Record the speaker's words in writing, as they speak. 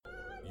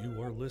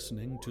are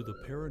listening to the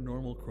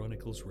Paranormal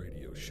Chronicles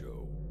radio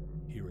show.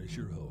 Here is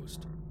your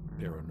host,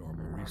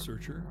 paranormal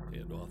researcher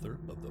and author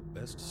of the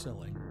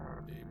best-selling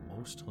A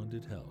Most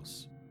Haunted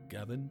House,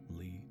 Gavin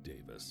Lee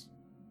Davis.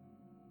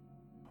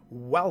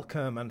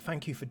 Welcome and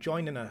thank you for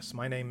joining us.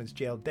 My name is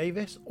J.L.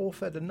 Davis,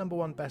 author of the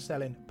 #1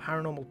 best-selling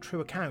paranormal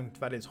true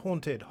account that is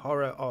Haunted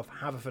Horror of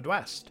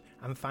Haverfordwest,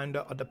 and founder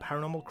of the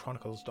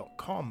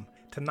paranormalchronicles.com.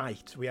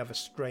 Tonight we have a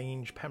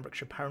strange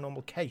Pembrokeshire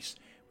paranormal case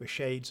with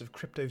shades of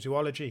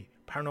cryptozoology,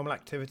 paranormal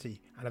activity,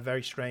 and a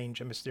very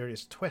strange and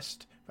mysterious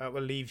twist that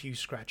will leave you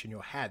scratching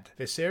your head.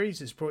 This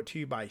series is brought to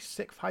you by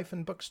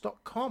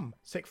sixth-books.com.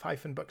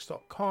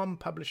 Sixth-books.com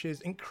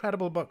publishes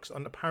incredible books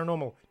on the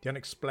paranormal, the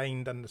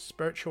unexplained, and the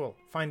spiritual.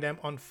 Find them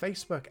on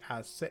Facebook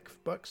as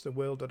Sixth Books, The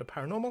World of the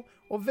Paranormal,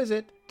 or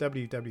visit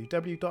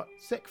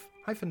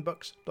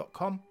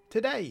www.sixth-books.com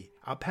today.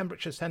 Our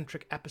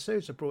Pembrokeshire-centric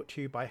episodes are brought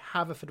to you by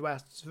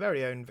Haverfordwest's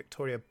very own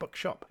Victoria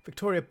Bookshop.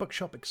 Victoria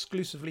Bookshop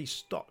exclusively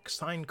stocks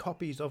signed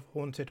copies of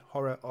Haunted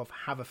Horror of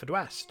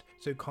Haverfordwest,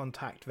 so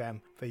contact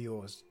them for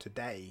yours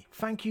today.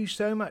 Thank you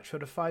so much for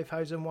the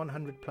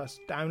 5,100 plus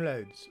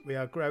downloads. We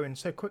are growing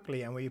so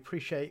quickly and we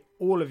appreciate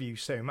all of you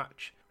so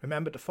much.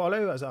 Remember to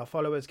follow, as our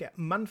followers get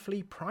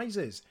monthly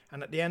prizes,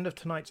 and at the end of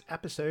tonight's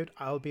episode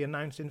I'll be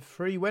announcing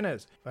 3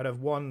 winners that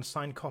have won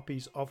signed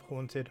copies of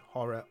Haunted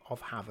Horror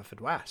of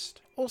Haverfordwest.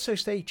 Also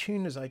stay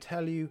tuned as I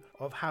tell you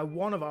of how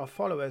one of our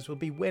followers will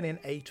be winning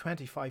a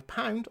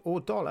 £25 or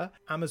 $1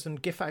 Amazon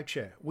gift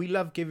voucher. We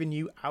love giving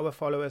you, our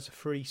followers,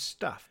 free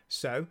stuff,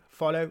 so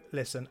follow,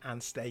 listen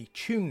and stay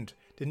tuned.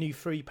 The new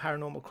free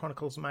Paranormal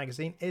Chronicles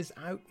magazine is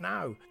out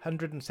now.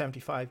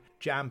 175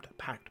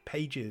 jammed-packed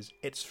pages.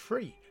 It's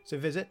free. So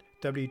visit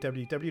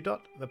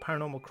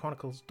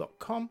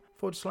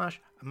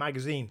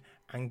www.theparanormalchronicles.com/magazine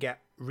and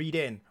get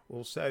reading.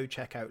 Also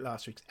check out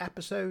last week's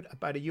episode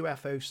about a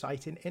UFO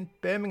sighting in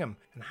Birmingham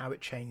and how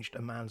it changed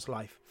a man's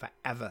life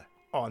forever.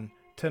 On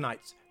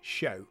tonight's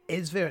show,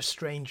 is there a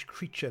strange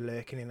creature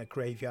lurking in a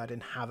graveyard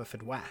in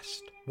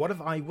Haverfordwest? What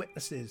have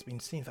eyewitnesses been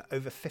seeing for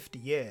over 50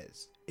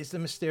 years? Is the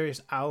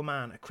mysterious owl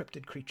man a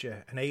cryptid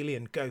creature, an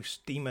alien,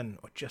 ghost, demon,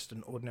 or just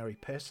an ordinary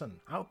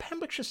person? Our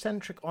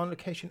Pembrokeshire-centric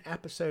on-location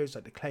episodes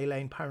like the Clay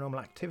Lane Paranormal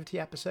Activity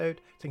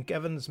episode, St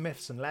Govern's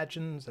Myths and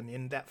Legends, and the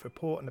in-depth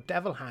report on the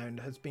Devil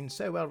Hound has been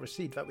so well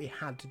received that we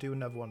had to do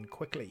another one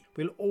quickly.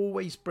 We'll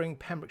always bring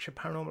Pembrokeshire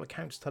paranormal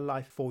accounts to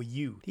life for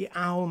you. The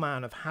owl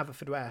man of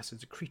Haverfordwest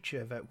is a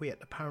creature that we at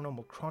the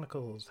Paranormal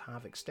Chronicles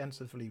have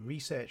extensively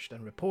researched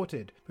and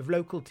reported, with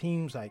local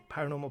teams like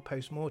Paranormal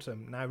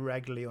Postmortem now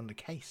regularly on the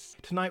case.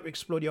 Tonight we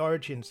explore the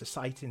origins, the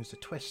sightings, the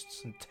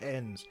twists and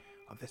turns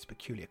of this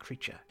peculiar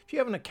creature. If you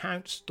have an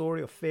account,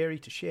 story or theory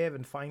to share,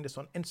 then find us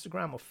on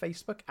Instagram or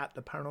Facebook at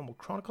The Paranormal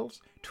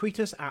Chronicles, tweet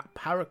us at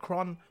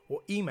Parachron,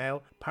 or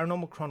email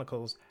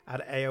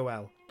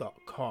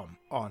paranormalchronicles@aol.com.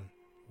 On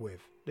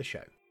with the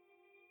show.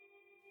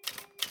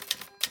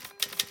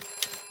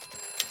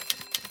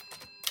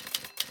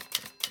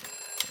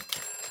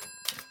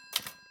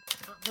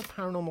 The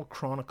Paranormal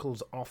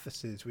Chronicles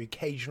offices, we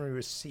occasionally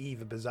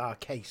receive a bizarre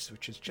case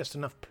which has just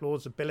enough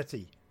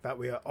plausibility that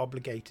we are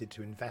obligated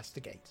to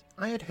investigate.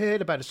 I had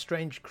heard about a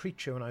strange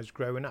creature when I was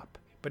growing up,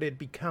 but it had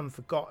become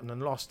forgotten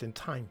and lost in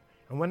time,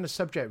 and when the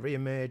subject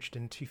re-emerged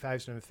in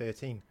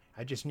 2013,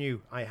 I just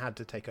knew I had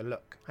to take a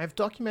look. I have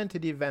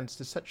documented the events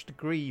to such a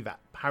degree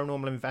that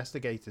paranormal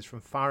investigators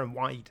from far and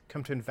wide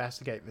come to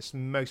investigate this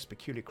most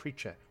peculiar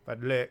creature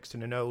that lurks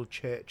in an old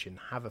church in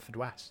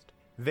Haverfordwest.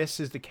 This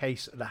is the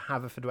case of the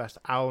Haverfordwest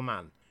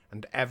Owlman,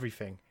 and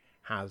everything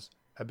has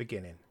a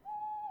beginning.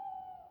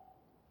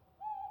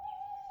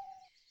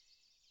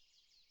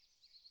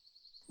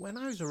 When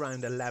I was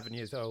around 11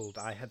 years old,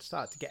 I had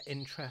started to get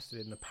interested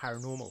in the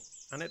paranormal,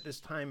 and at this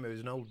time there was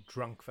an old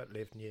drunk that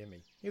lived near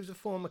me. He was a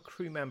former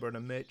crew member on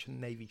a merchant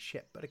navy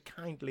ship, but a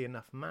kindly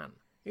enough man.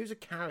 He was a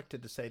character,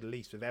 to say the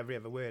least, with every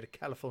other word a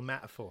colourful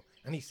metaphor,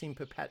 and he seemed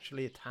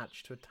perpetually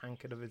attached to a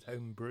tankard of his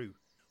own brew.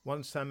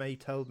 One summer he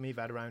told me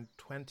that around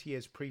 20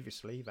 years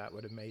previously, that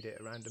would have made it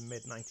around the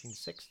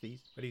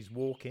mid-1960s, that he's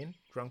walking,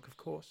 drunk of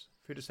course,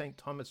 through the St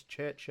Thomas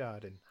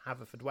churchyard in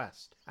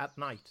Haverfordwest at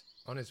night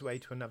on his way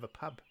to another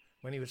pub,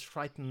 when he was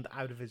frightened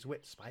out of his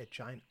wits by a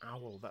giant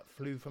owl that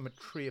flew from a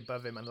tree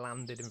above him and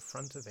landed in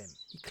front of him.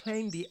 He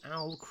claimed the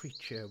owl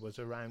creature was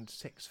around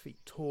 6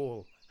 feet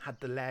tall, had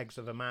the legs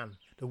of a man,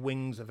 the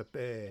wings of a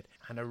bird,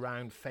 and a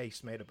round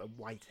face made up of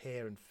white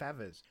hair and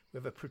feathers,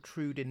 with a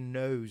protruding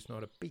nose,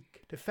 not a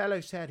beak. The fellow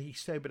said he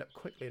sobered up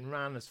quickly and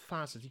ran as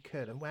fast as he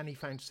could, and when he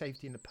found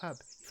safety in the pub,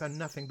 he found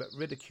nothing but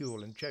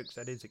ridicule and jokes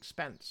at his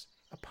expense.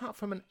 Apart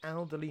from an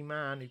elderly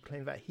man who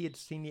claimed that he had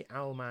seen the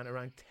owl man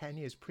around 10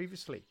 years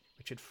previously,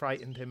 which had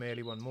frightened him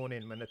early one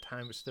morning when the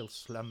town was still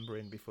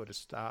slumbering before the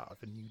start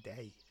of a new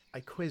day. I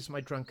quizzed my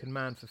drunken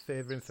man for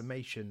further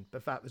information,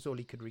 but that was all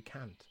he could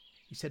recount.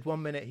 He said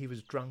one minute he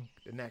was drunk,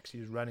 the next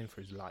he was running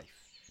for his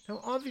life. Now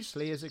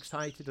obviously, as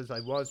excited as I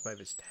was by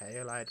this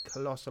tale, I had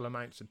colossal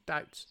amounts of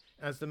doubts,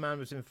 as the man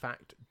was in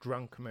fact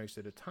drunk most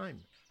of the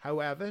time.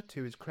 However,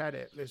 to his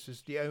credit, this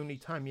was the only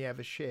time he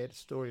ever shared a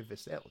story of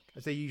this ilk,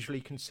 as they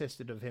usually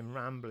consisted of him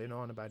rambling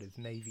on about his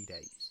Navy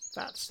days.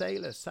 That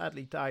sailor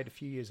sadly died a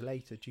few years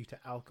later due to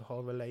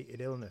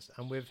alcohol-related illness,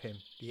 and with him,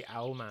 the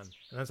Owlman.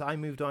 And as I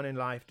moved on in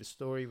life, the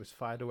story was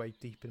fired away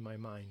deep in my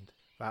mind.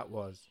 That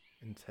was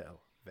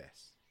until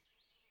this.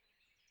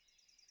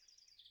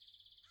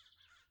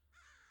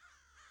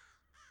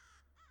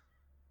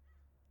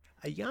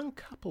 A young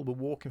couple were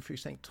walking through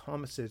St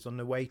Thomas's on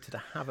their way to the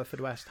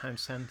Haverfordwest town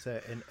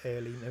centre in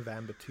early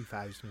November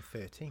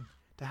 2013.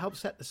 To help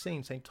set the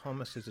scene, St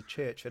Thomas is a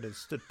church that has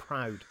stood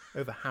proud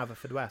over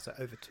Haverfordwest for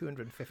over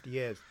 250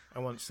 years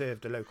and once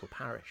served a local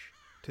parish.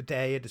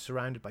 Today it is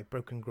surrounded by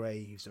broken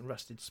graves and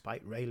rusted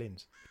spike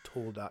railings, with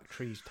tall dark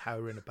trees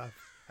towering above.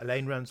 A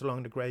lane runs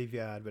along the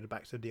graveyard where the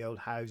backs of the old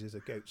houses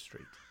are Goat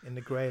Street. In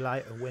the grey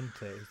light of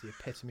winter is the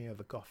epitome of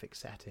a Gothic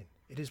setting.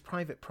 It is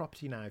private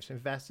property now, so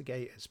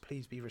investigators,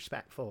 please be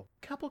respectful.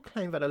 The couple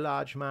claimed that a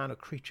large man or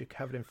creature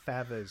covered in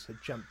feathers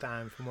had jumped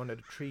down from one of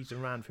the trees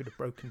and ran through the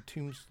broken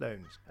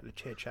tombstones at the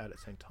churchyard at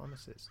St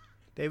Thomas's.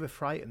 They were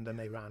frightened and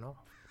they ran off.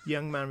 The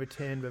young man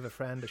returned with a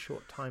friend a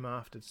short time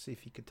after to see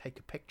if he could take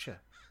a picture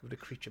of the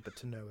creature, but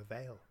to no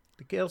avail.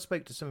 The girl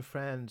spoke to some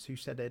friends who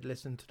said they'd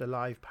listened to the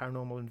live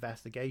paranormal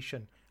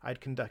investigation I'd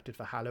conducted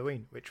for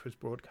Halloween, which was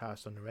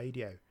broadcast on the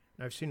radio,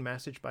 and I've soon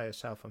messaged by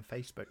herself on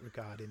Facebook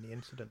regarding the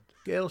incident.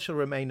 The girl shall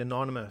remain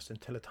anonymous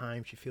until a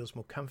time she feels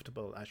more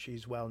comfortable, as she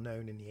is well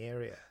known in the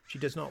area. She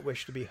does not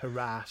wish to be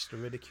harassed or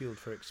ridiculed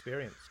for her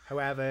experience.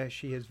 However,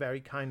 she has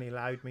very kindly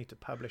allowed me to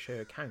publish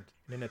her account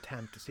in an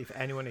attempt to see if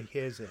anyone who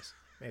hears this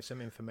may have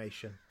some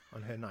information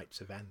on her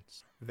night's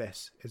events.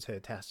 This is her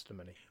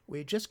testimony. We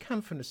had just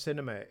come from the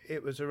cinema.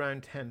 It was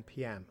around 10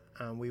 p.m.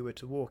 and we were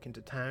to walk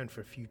into town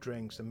for a few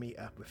drinks and meet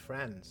up with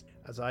friends,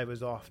 as I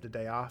was off the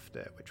day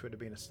after, which would have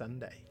been a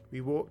Sunday.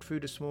 We walked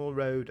through the small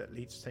road that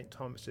leads to St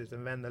Thomas's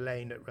and then the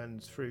lane that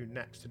runs through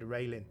next to the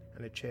railing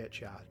and the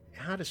churchyard. It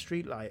had a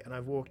street light and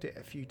I've walked it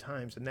a few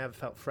times and never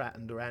felt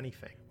threatened or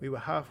anything. We were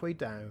halfway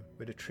down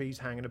with the trees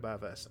hanging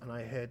above us and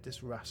I heard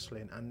this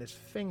rustling and this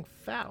thing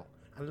fell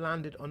and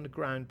landed on the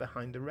ground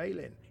behind the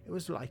railing. It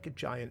was like a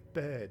giant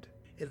bird.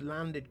 It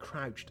landed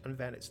crouched and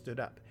then it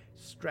stood up,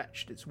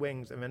 stretched its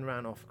wings and then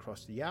ran off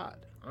across the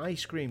yard. I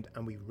screamed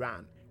and we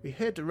ran. We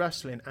heard the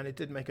rustling and it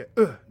did make a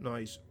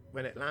noise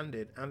when it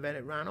landed and then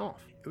it ran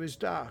off. It was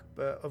dark,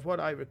 but of what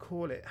I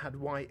recall it had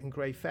white and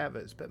grey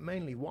feathers, but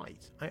mainly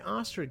white. I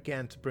asked her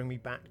again to bring me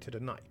back to the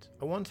night.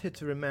 I wanted her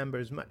to remember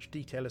as much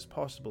detail as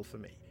possible for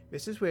me.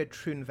 This is where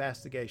true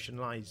investigation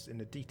lies, in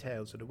the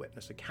details of the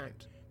witness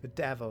account. The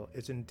devil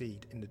is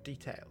indeed in the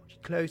detail. She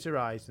closed her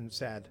eyes and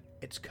said,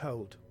 "It's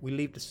cold. We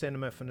leave the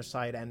cinema from the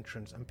side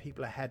entrance and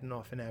people are heading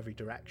off in every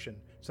direction.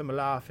 Some are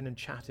laughing and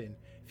chatting.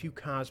 A few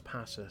cars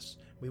pass us.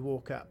 We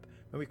walk up.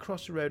 When we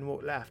cross the road and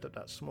walk left up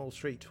that small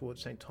street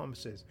towards St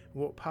Thomas's, we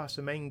walk past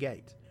the main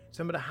gate.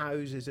 Some of the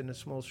houses in the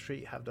small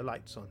street have the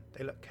lights on.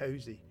 They look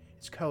cosy.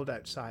 It's cold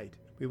outside.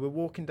 We were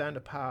walking down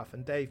the path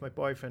and Dave, my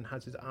boyfriend,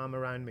 has his arm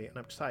around me and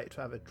I'm excited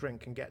to have a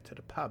drink and get to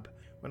the pub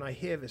when I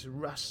hear this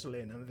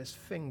rustling and this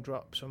thing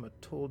drops from a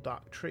tall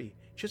dark tree.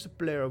 It's just a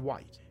blur of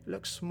white. It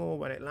looks small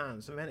when it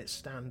lands and then it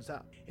stands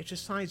up. It's the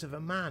size of a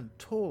man,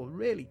 tall,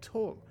 really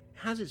tall.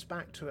 It has its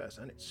back to us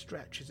and it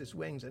stretches its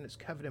wings and it's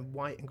covered in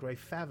white and grey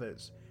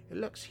feathers. It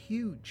looks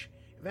huge.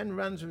 It then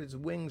runs with its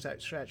wings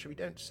outstretched. We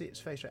don't see its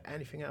face or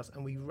anything else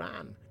and we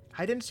ran.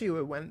 I didn't see who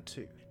it went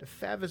to. The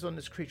feathers on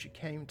this creature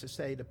came to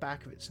say the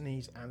back of its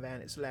knees and then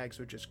its legs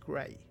were just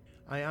grey.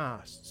 I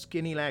asked,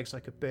 skinny legs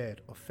like a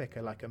bird or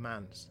thicker like a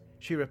man's?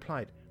 She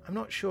replied, I'm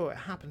not sure, it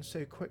happened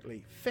so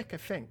quickly. Thick I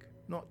think,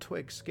 not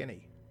twig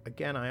skinny.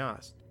 Again I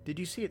asked, did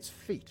you see its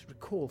feet?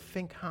 Recall,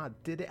 think hard,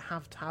 did it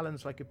have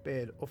talons like a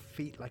bird or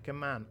feet like a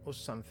man or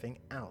something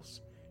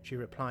else? She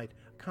replied,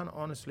 I can't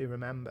honestly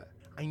remember.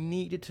 I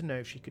needed to know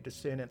if she could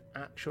discern an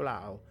actual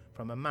owl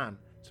from a man,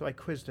 so I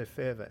quizzed her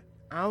further.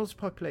 Owls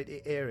populate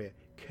the area.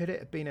 Could it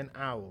have been an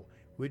owl?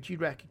 Would you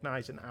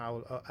recognise an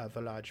owl or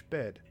other large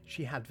bird?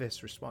 She had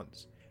this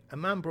response. A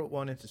man brought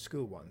one into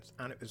school once,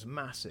 and it was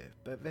massive,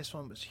 but this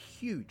one was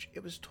huge.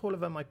 It was taller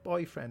than my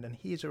boyfriend, and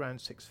he is around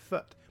 6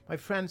 foot. My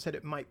friend said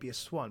it might be a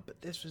swan,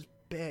 but this was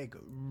big,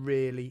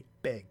 really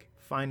big.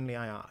 Finally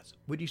I asked,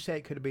 would you say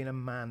it could have been a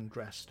man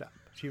dressed up?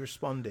 She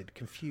responded,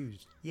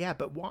 confused. Yeah,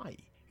 but why?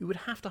 You would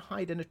have to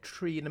hide in a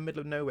tree in the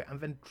middle of nowhere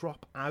and then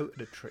drop out of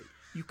the tree.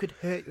 You could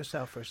hurt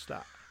yourself for a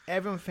start.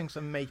 Everyone thinks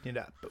I'm making it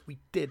up, but we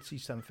did see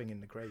something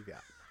in the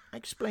graveyard. I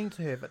explained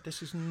to her that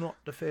this is not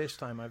the first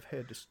time I've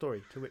heard the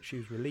story, to which she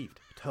was relieved.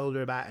 I told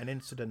her about an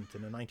incident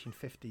in the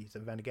 1950s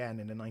and then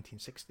again in the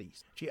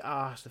 1960s. She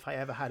asked if I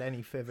ever had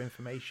any further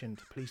information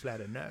to please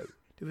let her know.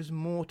 There was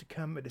more to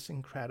come with this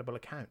incredible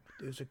account.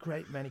 There was a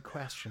great many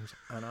questions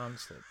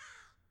unanswered.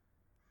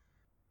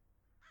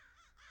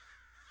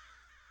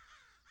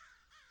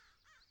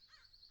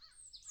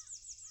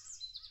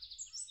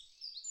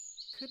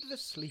 Could the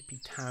sleepy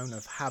town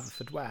of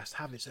Haverfordwest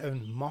have its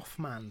own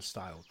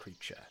Mothman-style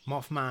creature?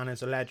 Mothman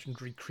is a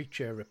legendary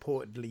creature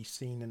reportedly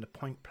seen in the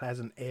Point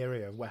Pleasant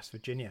area of West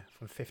Virginia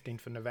from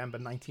 15th of November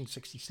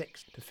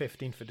 1966 to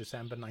 15th of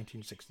December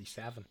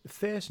 1967. The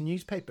first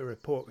newspaper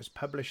report was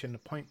published in the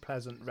Point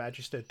Pleasant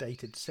Register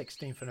dated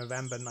 16th of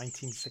November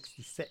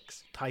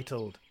 1966,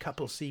 titled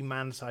 "Couple See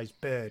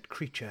Man-Sized Bird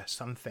Creature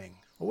Something."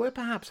 Or were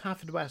perhaps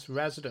Haverfordwest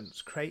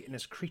residents creating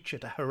this creature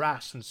to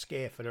harass and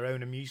scare for their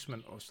own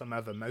amusement or some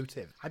other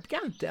motive? I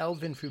began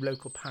delving through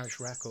local parish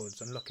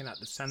records and looking at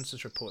the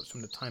census reports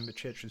from the time the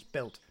church was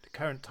built to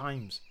current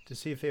times to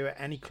see if there were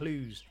any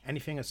clues,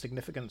 anything of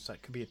significance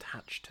that could be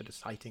attached to the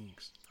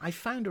sightings. I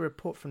found a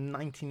report from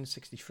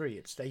 1963.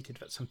 It stated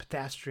that some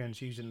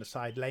pedestrians using the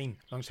side lane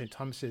along St.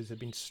 Thomas's had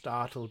been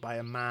startled by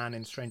a man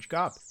in strange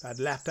garb that had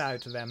leapt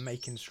out of them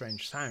making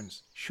strange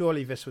sounds.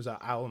 Surely this was our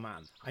owl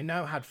man. I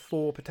now had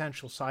 4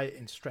 potential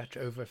sightings stretch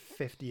over a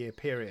 50-year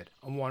period,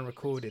 and 1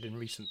 recorded in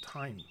recent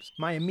times.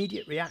 My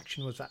immediate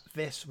reaction was that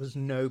this was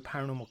no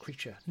paranormal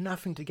creature,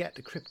 nothing to get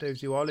the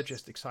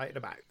cryptozoologist excited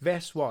about.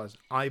 This was,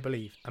 I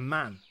believe, a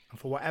man, and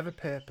for whatever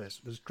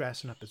purpose was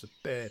dressing up as a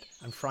bird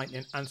and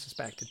frightening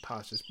unsuspected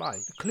passers-by.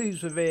 The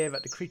clues were there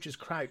that the creature's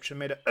crouched and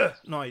made a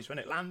noise when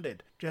it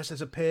landed, just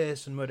as a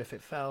person would if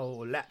it fell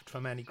or leapt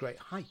from any great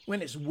height.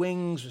 When its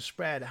wings were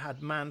spread, it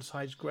had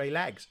man-sized grey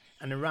legs,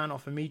 and it ran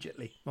off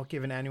immediately, not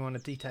giving anyone a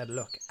detailed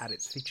look at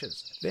its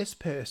features. This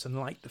person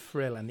liked the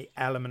thrill and the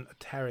element of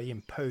terror he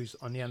imposed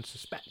on the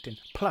unsuspecting,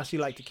 plus he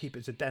liked to keep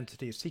his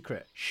identity a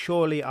secret.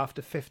 Surely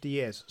after 50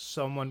 years,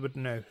 someone would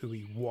know who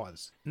he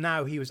was.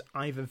 Now he was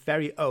either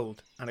very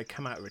old and had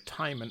come out of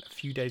retirement a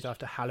few days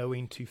after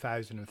Halloween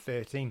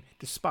 2013,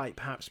 despite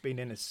perhaps being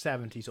in his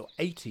 70s or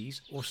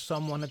 80s, or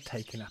someone had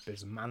taken up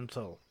his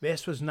mantle.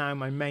 This was now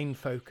my main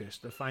focus,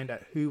 to find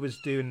out who was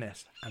doing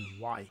this and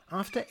why.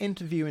 After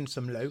interviewing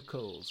some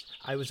locals,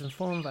 I was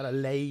informed that a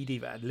lady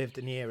that had lived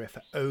in the area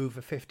for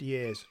over 50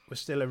 years was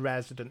still a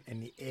resident in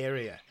the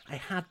area. I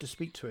had to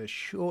speak to her.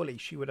 Surely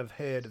she would have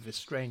heard of this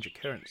strange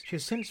occurrence. She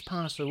has since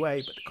passed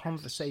away, but the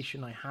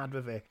conversation I had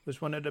with her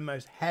was one of the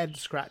most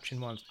head-scratching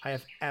ones I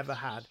have ever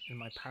had in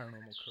my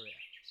paranormal career.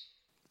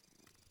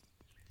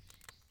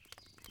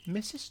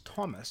 Mrs.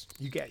 Thomas,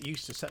 you get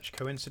used to such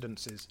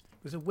coincidences,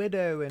 was a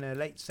widow in her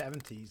late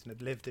 70s and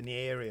had lived in the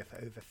area for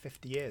over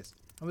 50 years.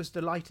 I was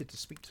delighted to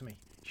speak to me.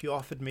 She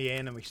offered me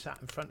in and we sat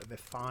in front of a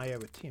fire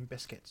with tea and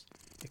biscuits,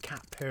 the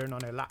cat purring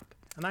on her lap,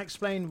 and I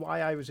explained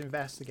why I was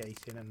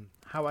investigating and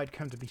how I'd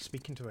come to be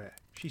speaking to her.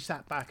 She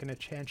sat back in her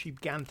chair and she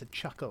began to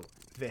chuckle.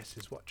 This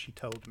is what she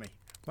told me.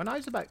 When I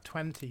was about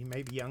 20,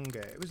 maybe younger,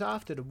 it was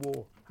after the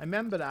war. I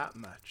remember that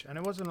much, and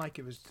it wasn't like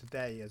it was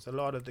today, as a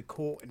lot of the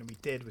courting we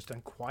did was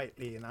done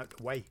quietly and out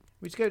the way.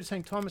 We used to go to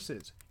St.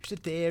 Thomas's. We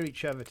used to dare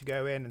each other to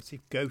go in and see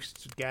if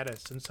ghosts would get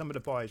us, and some of the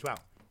boys, well,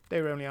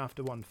 they were only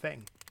after one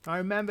thing. I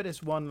remember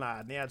this one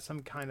lad, and he had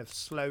some kind of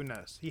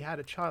slowness. He had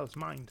a child's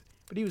mind,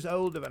 but he was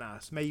older than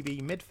us, maybe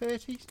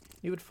mid-30s.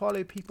 He would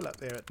follow people up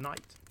there at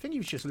night. I think he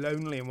was just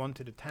lonely and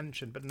wanted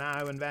attention, but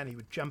now and then he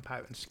would jump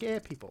out and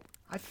scare people.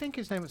 I think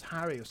his name was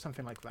Harry or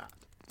something like that.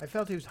 I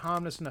felt he was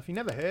harmless enough. He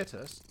never hurt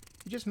us.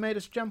 He just made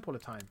us jump all the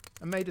time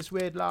and made this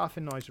weird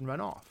laughing noise and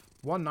run off.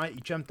 One night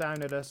he jumped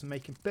down at us and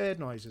making bird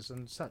noises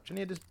and such, and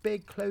he had this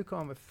big cloak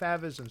on with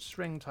feathers and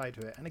string tied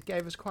to it, and it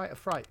gave us quite a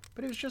fright.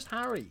 But it was just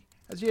Harry.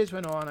 As years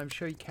went on, I'm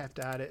sure he kept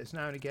at it, as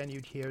now and again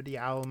you'd hear the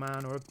owl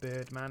man or a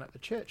bird man at the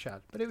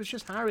churchyard. But it was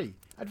just Harry.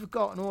 I'd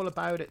forgotten all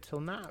about it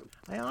till now.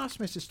 I asked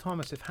Mrs.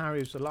 Thomas if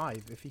Harry was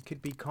alive, if he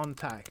could be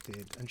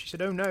contacted, and she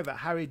said, oh no, that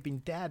Harry had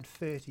been dead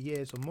 30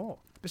 years or more.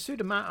 I pursued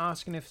a matter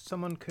asking if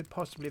someone could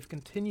possibly have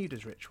continued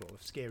his ritual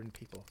of scaring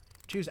people.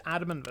 She was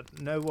adamant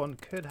that no one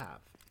could have.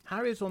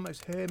 Harry is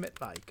almost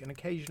hermit-like, and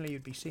occasionally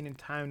he'd be seen in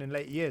town in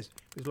later years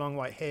with his long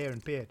white hair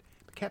and beard,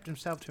 but kept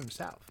himself to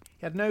himself.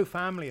 He had no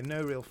family and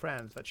no real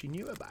friends that she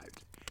knew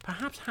about.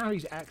 Perhaps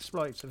Harry's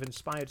exploits have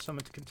inspired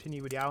someone to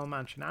continue with the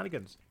Owlman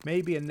shenanigans.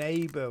 Maybe a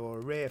neighbour or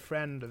a rare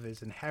friend of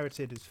his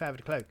inherited his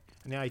feathered cloak,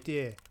 and the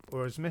idea,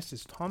 or as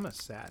Mrs. Thomas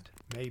said,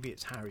 maybe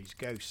it's Harry's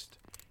ghost,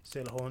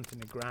 still haunting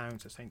the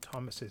grounds of St.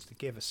 Thomas's to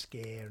give a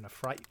scare and a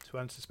fright to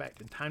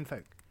unsuspecting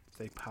townfolk as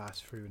they pass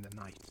through in the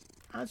night.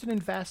 As an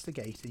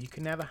investigator, you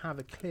can never have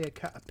a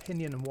clear-cut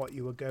opinion on what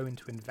you are going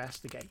to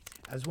investigate.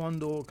 As one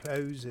door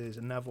closes,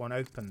 another one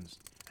opens.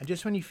 And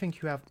just when you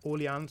think you have all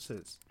the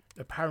answers,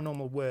 the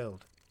paranormal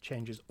world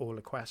changes all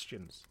the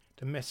questions.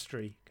 The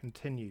mystery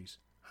continues,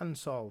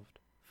 unsolved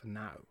for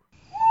now.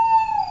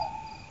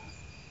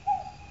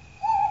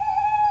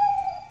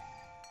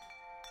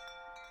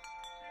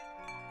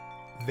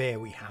 There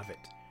we have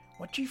it.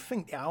 What do you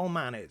think the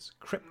Owlman is?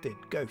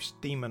 Cryptid, ghost,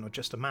 demon, or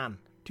just a man?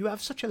 Do you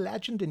have such a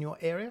legend in your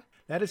area?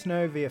 Let us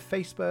know via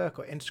Facebook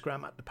or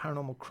Instagram at The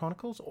Paranormal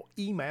Chronicles, or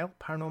email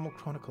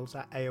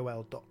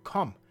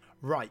paranormalchronicles@aol.com.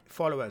 Right,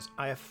 follow us.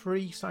 I have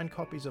 3 signed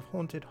copies of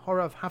Haunted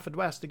Horror of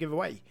Haverfordwest to give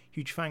away.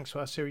 Huge thanks to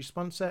our series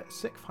sponsor,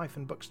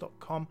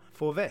 sixth-books.com,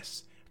 for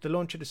this. At the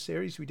launch of the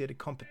series, we did a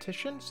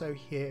competition, so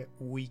here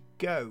we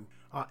go.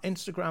 Our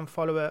Instagram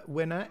follower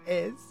winner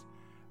is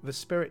The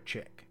Spirit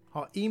Chick.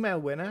 Our email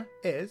winner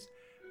is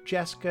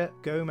Jessica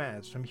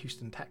Gomez from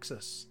Houston,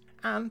 Texas.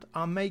 And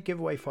our May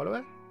giveaway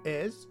follower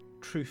is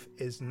Truth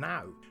Is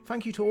Now.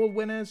 Thank you to all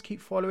winners.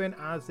 Keep following,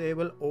 as there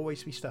will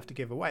always be stuff to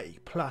give away.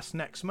 Plus,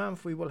 next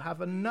month we will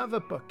have another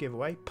book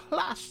giveaway.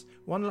 Plus,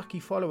 one lucky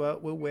follower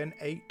will win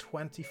a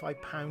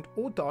 £25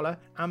 or $1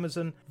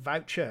 Amazon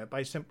voucher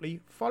by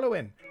simply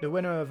following. The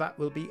winner of that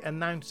will be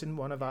announced in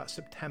one of our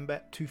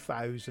September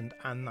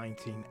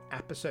 2019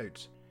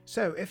 episodes.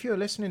 So if you're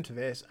listening to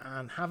this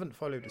and haven't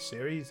followed the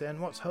series,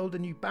 then what's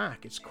holding you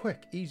back? It's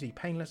quick, easy,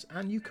 painless,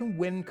 and you can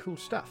win cool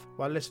stuff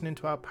while listening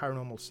to our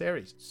paranormal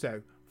series.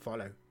 So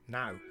follow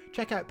now.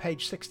 Check out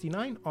page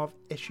 69 of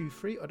issue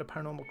 3 of the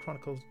Paranormal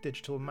Chronicles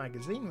digital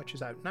magazine, which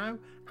is out now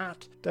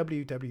at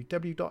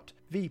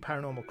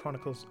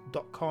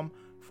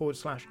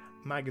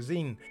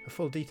www.theparanormalchronicles.com/magazine. The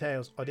full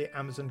details of the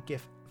Amazon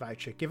gift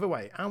voucher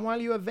giveaway. And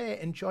while you are there,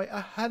 enjoy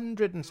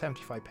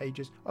 175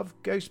 pages of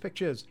ghost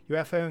pictures,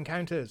 UFO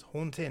encounters,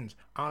 hauntings,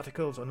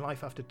 articles on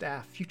life after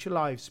death, future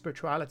lives,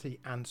 spirituality,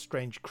 and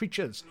strange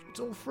creatures. It's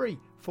all free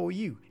for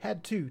you.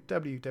 Head to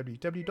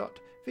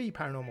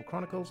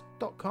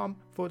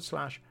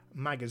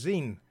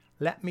www.theparanormalchronicles.com/magazine.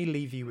 Let me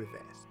leave you with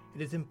this.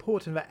 It is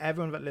important that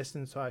everyone that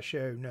listens to our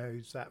show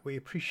knows that we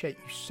appreciate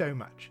you so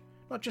much.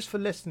 Not just for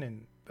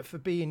listening, but for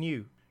being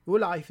you. Your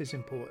life is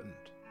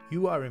important.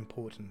 You are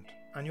important.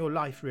 And your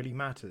life really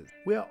matters.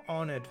 We are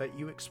honoured that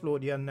you explore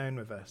the unknown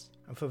with us,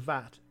 and for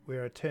that we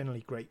are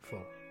eternally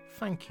grateful.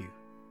 Thank you.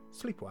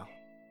 Sleep well.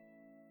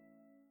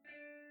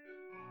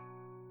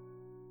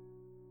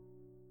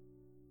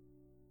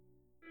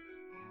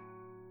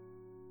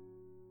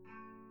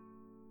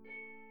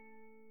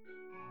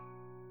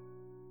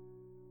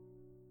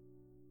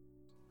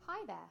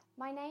 Hi there,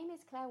 my name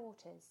is Claire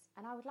Waters,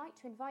 and I would like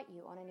to invite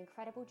you on an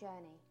incredible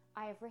journey.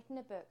 I have written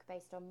a book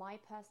based on my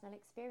personal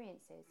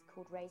experiences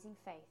called Raising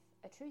Faith,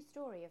 a true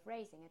story of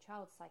raising a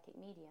child's psychic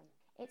medium.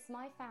 It's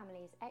my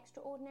family's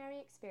extraordinary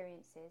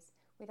experiences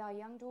with our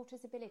young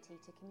daughter's ability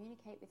to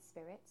communicate with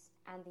spirits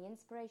and the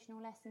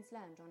inspirational lessons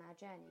learned on our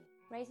journey.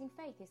 Raising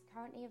Faith is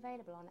currently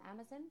available on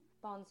Amazon,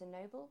 Barnes &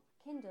 Noble,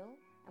 Kindle,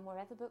 and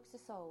wherever books are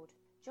sold.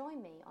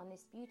 Join me on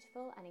this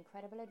beautiful and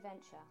incredible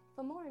adventure.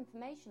 For more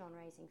information on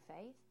Raising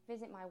Faith,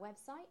 visit my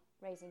website,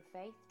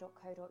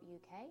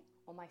 raisingfaith.co.uk,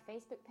 or my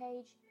Facebook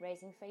page,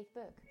 Raising Faith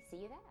Book.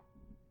 See you there.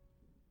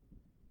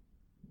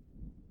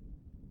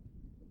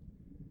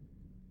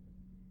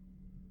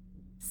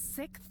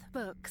 Sixth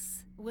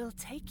Books will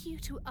take you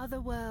to other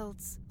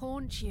worlds,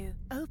 haunt you,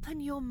 open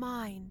your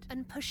mind,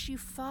 and push you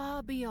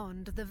far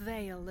beyond the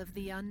veil of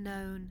the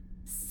unknown.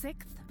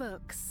 Sixth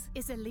Books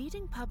is a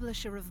leading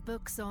publisher of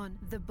books on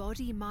the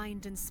body,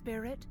 mind, and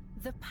spirit,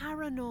 the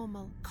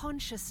paranormal,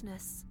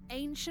 consciousness,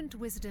 ancient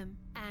wisdom,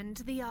 and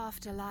the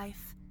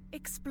afterlife.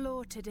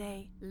 Explore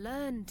today,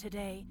 learn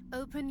today,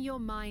 open your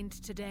mind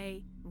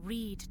today,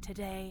 read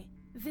today.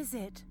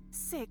 Visit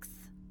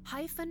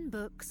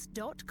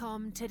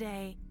sixth-books.com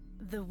today.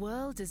 The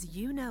world as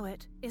you know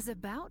it is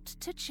about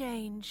to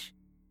change.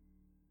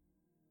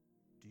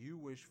 Do you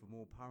wish for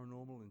more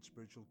paranormal and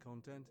spiritual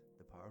content?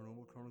 The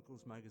Paranormal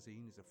Chronicles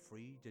magazine is a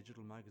free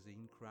digital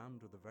magazine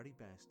crammed with the very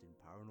best in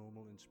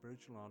paranormal and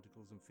spiritual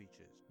articles and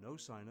features. No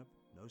sign-up,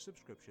 no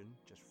subscription,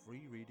 just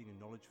free reading and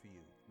knowledge for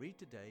you. Read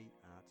today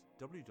at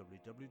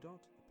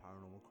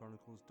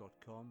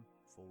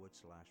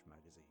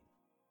www.theparanormalchronicles.com/magazine.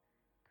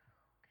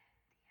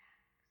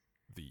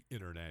 The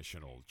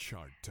international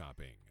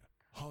chart-topping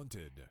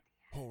Haunted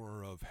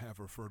Horror of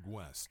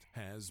Haverfordwest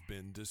has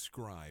been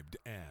described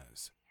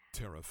as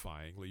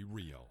terrifyingly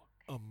real,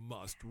 a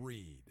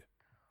must-read,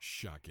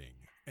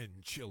 shocking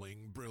and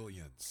chilling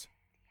brilliance,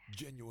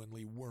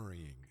 genuinely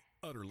worrying,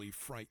 utterly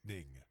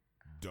frightening.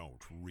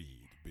 Don't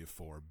read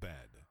before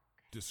bed.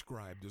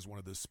 Described as one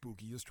of the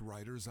spookiest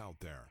writers out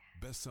there,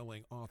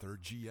 best-selling author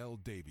G.L.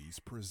 Davies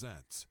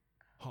presents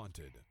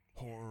Haunted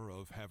Horror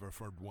of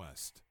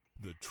Haverfordwest,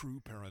 the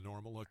true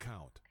paranormal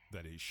account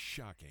that is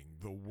shocking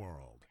the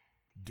world.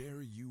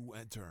 Dare you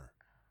enter?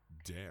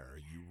 Dare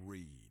you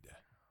read?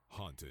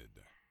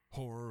 Haunted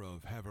Horror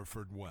of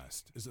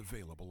Haverfordwest is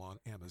available on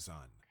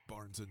Amazon,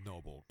 Barnes &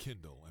 Noble,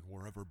 Kindle, and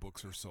wherever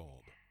books are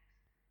sold.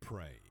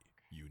 Pray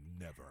you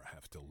never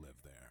have to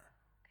live there.